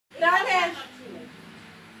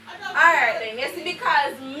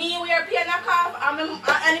because me wear pay knockoff and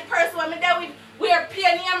the person when me there with wear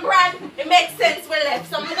pay name brand, it makes sense we left.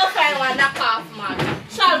 So I'm gonna find one knockoff, man.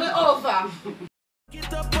 Shall we over?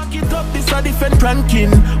 Pack it up, this a different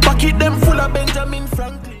ranking. Pack it them full of Benjamin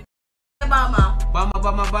Franklin. Bama.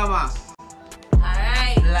 Bama.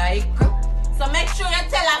 Alright. Like. So make sure you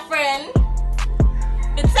tell a friend.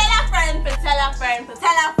 To tell a friend, to tell a friend, to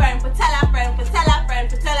tell a friend, to tell a friend, to tell a friend,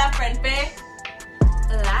 to tell a friend,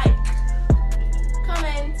 like,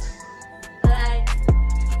 comment, like,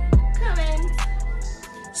 comment,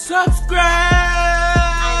 Subscribe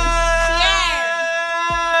and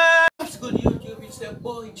share. What's good, YouTube? It's the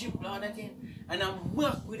boy G-Blood again, and I'm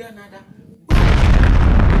back with another.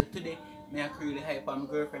 Today, me I really hype on my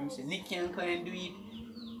girlfriend. Me say Nikki and Klein do it.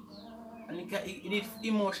 And it is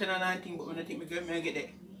emotional and thing, but when I think my girl, I get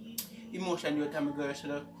the emotion you tell my girl,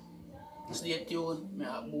 so stay tuned. Me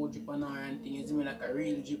have bow drip on her and thing. It's me like a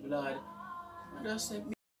real G-Blood. I just say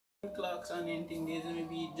big clocks and anything. There's gonna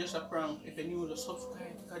be just a prank. If you're new, just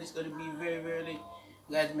subscribe because it's gonna be very, very late.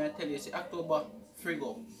 Guys, me I tell you, it's October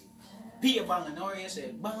Frigo. Be a banger. Now you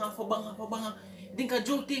say banger for banger for banger. You think a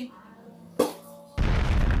joke thing?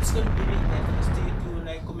 It's gonna be late. Guys. Stay tuned,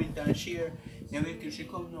 like, comment and share. And wait till she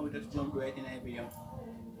comes now, just jump right in the video.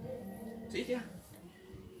 See ya?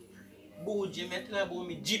 Bougie, me tell her about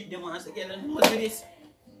me Jeep them once again. And look at this.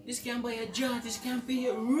 This can buy a jar, this can pay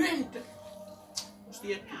your rent.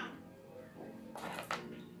 Stay tuned.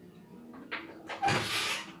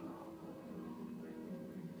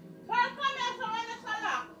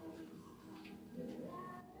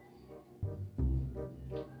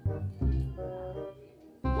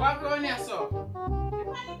 Walk around here, sir.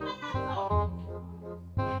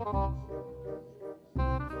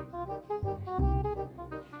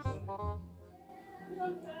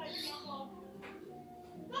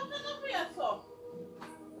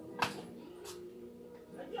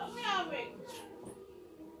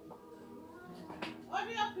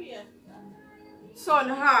 Sun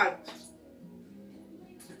hard.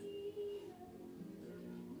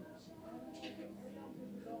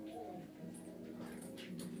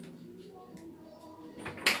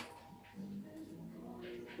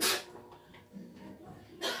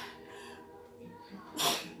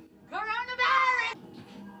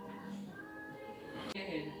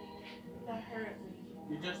 That hurt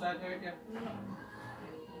me. You just that hurt you? No.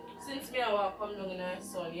 Since me I walk come down in the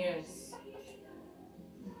sun, yes.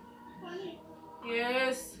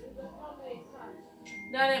 Yes.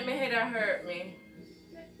 That ain't my head that hurt me.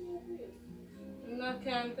 No,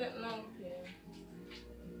 can't take no pain.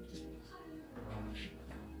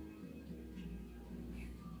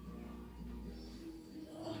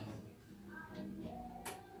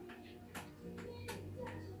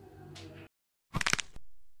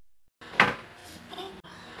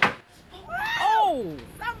 Oh!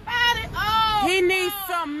 Somebody, oh! He needs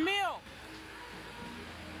some milk.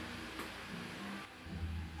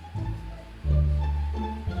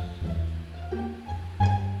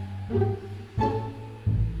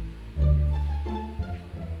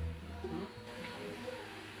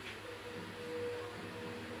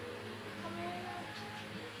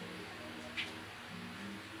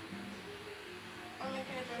 I'm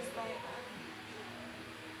making it just like that.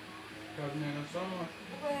 Because man, so much.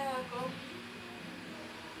 Where I go?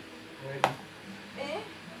 Ready. Eh?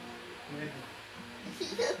 Ready. You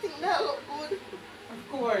think that look good?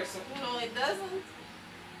 Of course. No, it doesn't.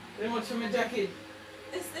 How much for my jacket?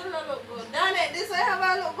 It still don't look good. Damn it, this way have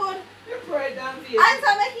I look good? You pride down here.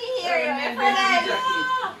 I'm making hear you. Man, If this I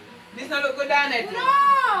jacket. This not look good down it.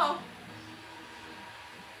 no!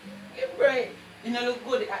 You pride. You not look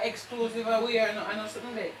good. Exclusive wear and not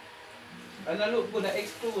something there. And not look good.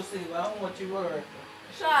 Exclusive. How much you worth?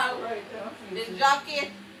 Shall Right down. the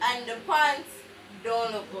jacket and the pants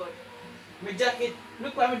don't look good. My jacket.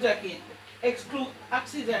 Look at my jacket.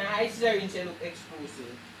 Oxygen and ice say look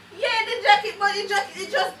exclusive. Yeah, the jacket, but the jacket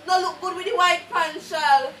it just don't look good with the white pants,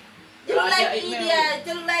 Shal. You look like idiot,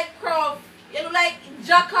 you look like Crow, you look like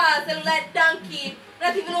Jackass, you look like Donkey.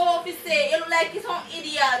 Not even know what to say. You look like it's some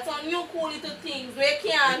idiot, some new cool little things where you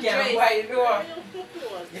can't dress. You can't buy it door.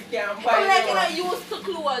 You can't You buy look like it you're door. not used to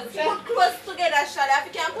clothes. Put clothes together, Shal. If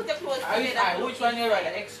you can't put your clothes together. Which one you rather?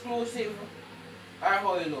 Exclusive or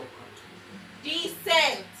how you look?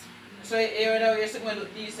 Decent. So you rather wear something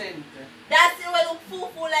look decent. That's it will look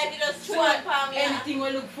foo-foo like you just So chew on palm, yeah. anything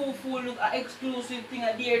will look full look a exclusive thing,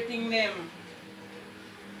 a dear thing them.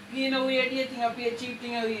 You know wear dear thing, a pay cheap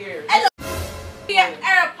thing over here. Peer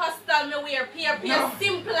air pastel me wear, peer No.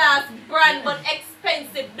 simple as brand but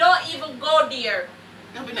expensive. Don't even go there.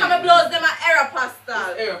 Don't be Come nice. blows them are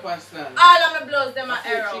Aeropostale. Aeropostale. All of my blows them are What's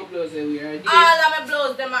your Aero. cheap blouse that we are? All of my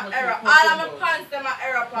blows them are What's Aero. your- All of my what's your pants them are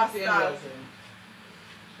What's the Aeropostale. blouse then?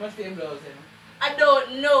 What's the blouse then? I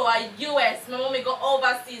don't know. A US. My mommy go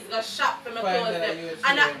overseas, go shop for my clothes $5 them. US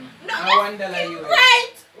And then. no, And $1 that's US.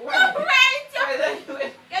 right. Why? That's right.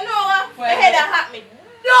 $5 You know what? My $5 head hat me.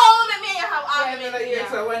 Don't make me have $5 argument.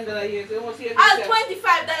 US or $1 US. You must see I'll this,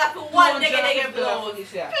 $25 for one nigga $250 blows. for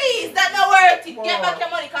this, yeah. Please, that's not worth it. Get Wow. back your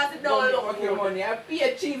money because it don't look Fuck your good. money. I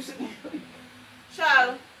pay cheap.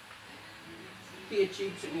 Shall. Pay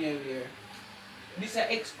cheap sitting over here. This is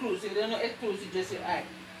exclusive. They're not exclusive. Just say, alright.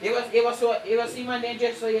 It was him and then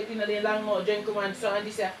dress so you think they long more gentleman so and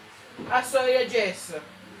this I saw your dress.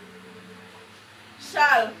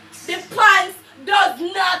 Shall. The pants does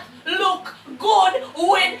not look good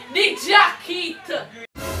with the jacket.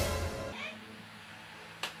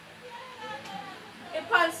 The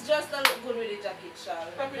pants just don't look good with the jacket, Shall.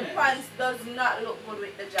 The pants does not look good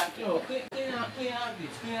with the jacket. Yo, clean up this.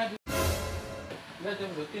 Clean up this. Let them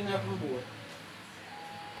go. Clean up from board.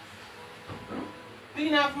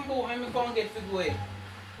 Clean up from board. Let me come get the way.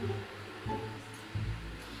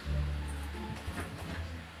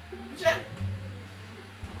 Check.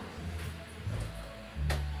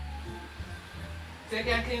 So you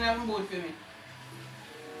can clean up from board for me.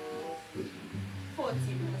 40%.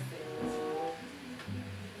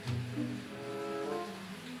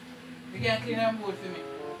 You can clean up board for me.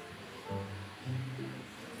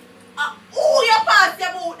 Who you pass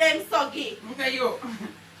your boot them soggy? Okay, yo.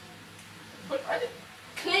 But I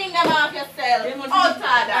Clean them off yourself. you must Out of finish,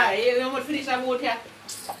 that. you must finish a boat here.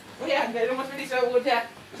 Oh yeah, you must finish a boat here.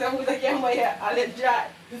 So boat I can buy here. I'll let jar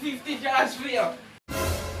 50 jars for you.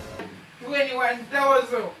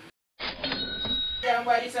 21,000. Can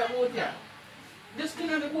buy this a boat here. Just clean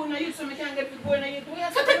up the boat now you so I can get the boat now you. We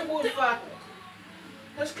have to the boat for.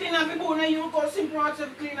 Just clean up the boat now you go simple out to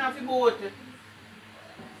clean up the boat.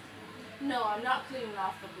 No, I'm not cleaning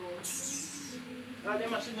off the boot. Oh, they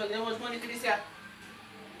must money for this here.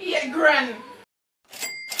 8 grand.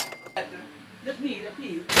 The peel.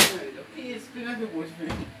 Please clean up the boat for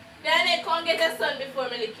me. Then they can't get the sun before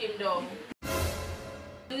me lick him down.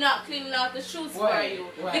 I'm not cleaning off the shoes Why? for you.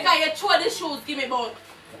 Why? Because you throw the shoes, give me bone.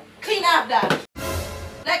 Clean off that.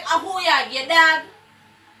 Like a who yag, your dad?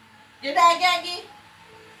 Your dad gaggy?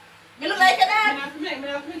 Me look like a dad? Me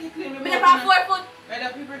not make it clean. Me not have 4 foot.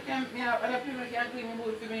 Other people can clean the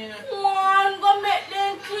boat for me. You know. One, go make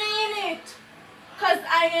them clean it. Cause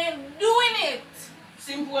I ain't doing it.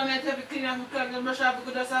 Simple one, I have to clean up my clocks and brush off the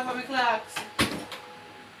good dust off of my clocks.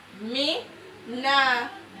 Me, nah,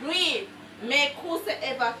 do it. Make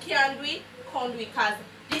whosoever can do it, come do it. Cause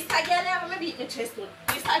this a girl ever me beat my chest with.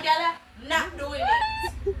 This a girl not doing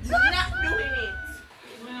it. Not doing it.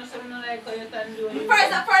 I don't say I don't like how you can do it.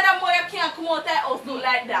 Furthermore, you can't come out of the house do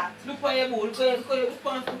like that. Look on your boat. Look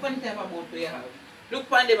on the type of boat you have.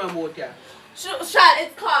 Look on them boat here. Shot,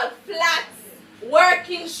 it's called flats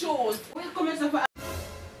working shoes. Where come yourself for?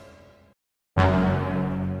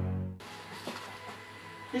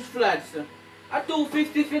 It's flats. At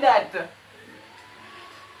 250 for that.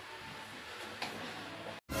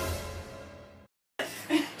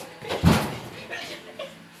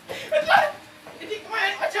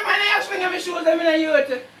 What's your man? I swing on my shoes. I'm in a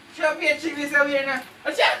youth. Show me a chick this away now.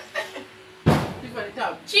 What's that? This for the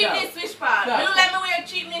top. Cheapness fish pad. Yeah. You don't let me wear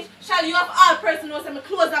cheapness. Shall you have all personals and my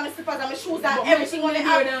clothes and my slippers and my shoes and But everything when they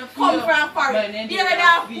dearer have than come fear. from foreign. Man, then Dearer dearer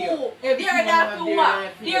than than fear. who? Everything Dearer than have who dearer what?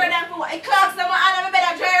 than fear. Dearer than who what? Clocks them and I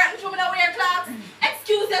better dry and show me that wear clocks.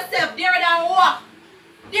 Excuse yourself. Dearer than what?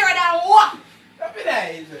 Dearer than what? Don't be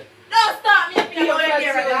nice. Don't start me up Your here flats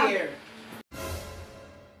dearer over than. here.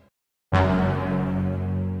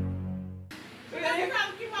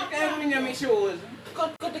 You can't bring my shoes.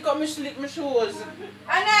 Cut the cut me slick my shoes.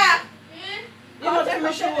 Anna. You know take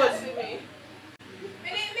my shoes.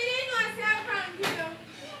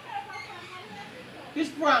 This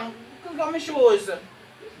prank. Cut my shoes.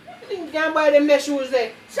 You think you can buy them their shoes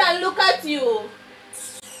there? Shall look at you.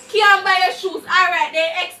 Can't buy your shoes. Alright,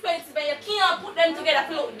 they're expensive and you can't put them together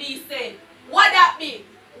to look decent. What that be?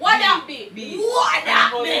 What that be? What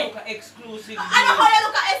that be? Exclusive. I know how you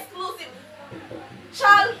look at exclusive.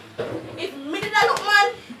 Chal, if me did a look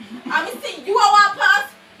man, and me see you a walk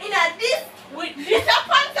past in a this with this a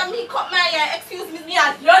pants and me cut my hair, excuse me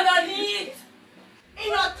as you don't need. It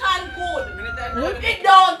not tan good. It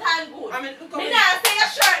don't tan good. I mean, look Me at not say your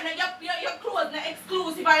shirt and your clothes not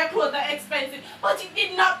exclusive or your clothes not expensive, but it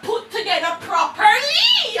did not put together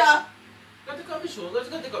properly. Got to come shoes. Let's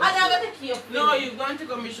go to come And I'm shoes. gonna take you. No, you going to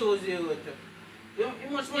come shoes here with you. You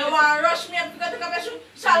must You want to rush me up to go take up your shoe?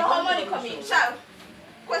 Shall how money come in? Shall?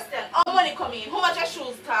 question. How money come in? How much your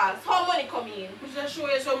shoes cost? How money come in? I show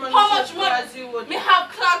you so many How much shoes money? as you would. Me have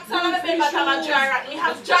Clarks and I'm a bed but I'm a dry rack. Me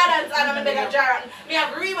have Jordans and I'm a bed a dry rack. Me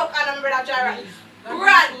have Reebok and I'm a bed a dry rack.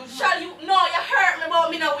 Brad, shall you? No, you hurt me about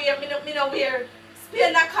me no wear. Me no wear.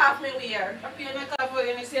 Spain that calf me wear. I pay my car for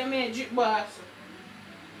you and you say me drip boss.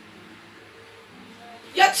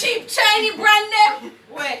 Your cheap Chinese brand name.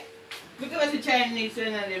 Wait. Because the Chinese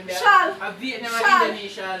and them there. Shal. A Vietnam and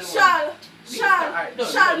Indonesia alone. Shal.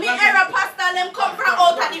 Me era pasta them come from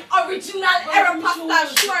out of the original era pasta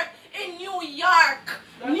short in New York.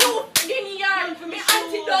 New York. Me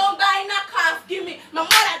auntie don't buy knockoff, give me. My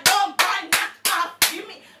mother don't buy knockoff, give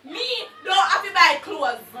me. Me don't have to buy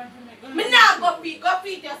clothes. Me now go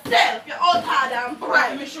feed yourself. You're out hard and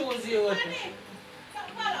bright. Me shows you.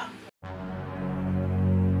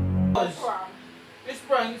 Miss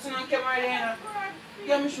Frank, it's not camera there.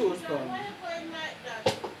 Get me shoes come.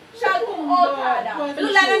 Shall go out hard. Me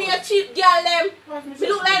look like none of your cheap girl them. Me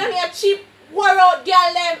look like none of your cheap wore out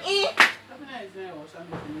girl them, eh?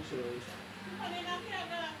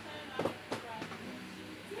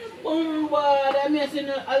 But I mean, I say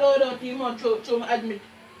no, allow them to even show me admit.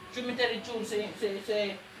 Show me tell the truth, say.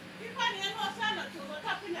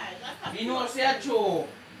 You know, say a true.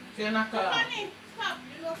 Say a knock off.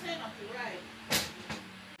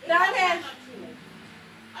 Daniel.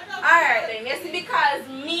 Alright then, you see, because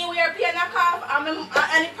me wear pay knockoff and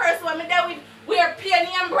any person when me there with wear pay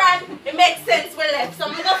name brand, it makes sense we left. So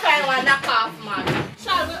I'm gonna find one knockoff man.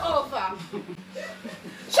 Shall we offer?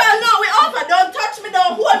 Shall no, we offer. Don't touch me,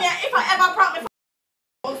 don't hold me. If I ever prank me,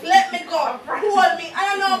 let me go. Hold me. I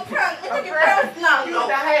don't know prank. Me take it personal. No,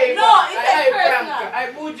 it take personal.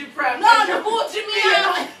 I bougie prank. No, the bougie me.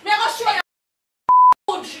 Me gonna show you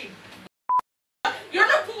bougie. You're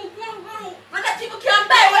not people can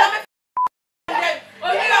buy what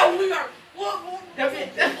I'm weird.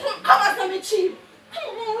 Come on, me cheap.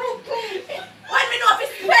 When me know if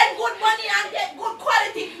you spend good money and get good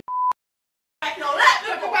quality. Right now, let me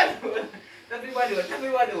go. Tell me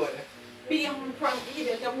what do it. Be a prank,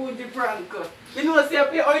 idiot, a bougie prank. You know, say I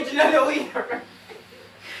original weird.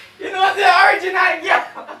 You know, say original, yeah.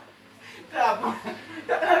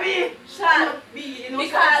 Shall,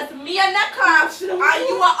 because me and the calf and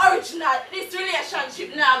you are original, this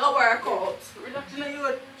relationship now gonna work out.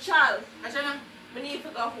 Shall, I need to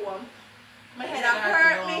go home. My head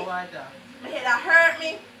hurt me. My head hurt me.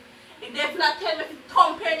 If they flat tell me to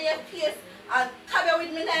thump in your face and tab you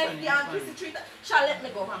with me knife and twist the treat, shall let me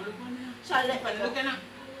go. Shall let me go.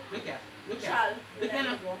 Look at Look Shall let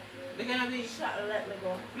me go. Look at me. Shall let me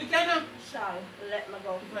go. Look at him. Shall let me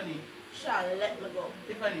go. Tiffany. Shall let me go.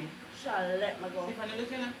 Tiffany. Shall let me go. Tiffany,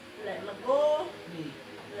 look at him. Let me go. Me.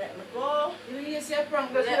 Let me go. You see a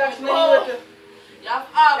prank. Let me go. You have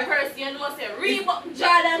all person, you know, say Reebok,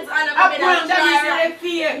 Jordans, and I'm a dry rack.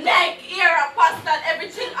 Neck, ear, pasta,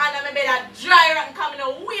 everything, and I'm a dry rack coming in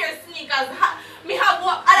weird sneakers. Me have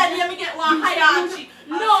one, other day me get one Hayachi.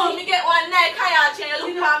 No, me get one Nike Hayachi, and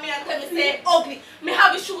you look at me and tell me say ugly. Me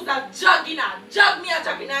have the shoes that jogging out. Jog me a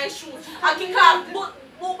jogging out shoes. I kick off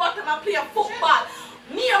boot bottom and play football.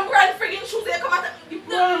 Me and brand friggin' shoes, they come out of me.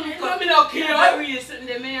 Me no care what reason,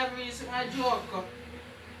 they may have reason, I joke.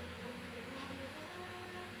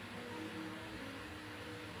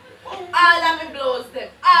 All of me blows them.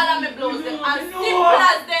 All of me blows them. As simple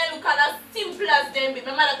as they look and as simple as they be.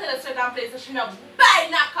 My mother tell us certain places she not buy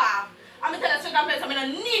knockoff. And I tell us certain places I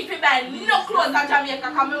don't need to buy no clothes in Jamaica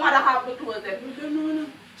because my mother have the clothes them. You don't know no.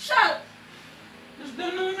 Shut. Just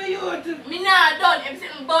don't know no you. Me not done. I'm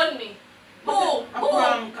sitting burn me. Boom.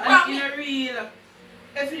 Boom. And in a real.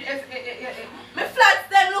 Me flats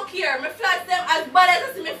them, look here. Me flats them as bad as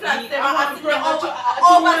I see me flats them. I see me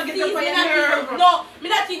overseas. No, me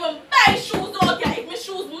not even buy shoes out here. If my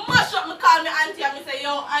shoes mash up, me call me auntie and me say,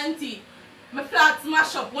 yo auntie, my flats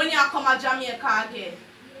mash up when you come to Jamaica again.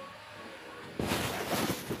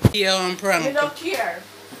 Yeah, I'm prank. Me don't care.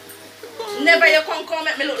 Never you come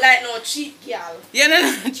make me look like no cheap girl. Yeah,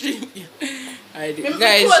 no, cheap. Alright, guys.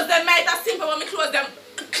 guys. Me clothes them might as simple, but me clothes them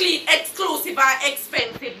clean, exclusive and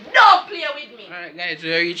expensive. Don't play with me. Alright guys,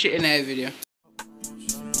 we are reaching in our video.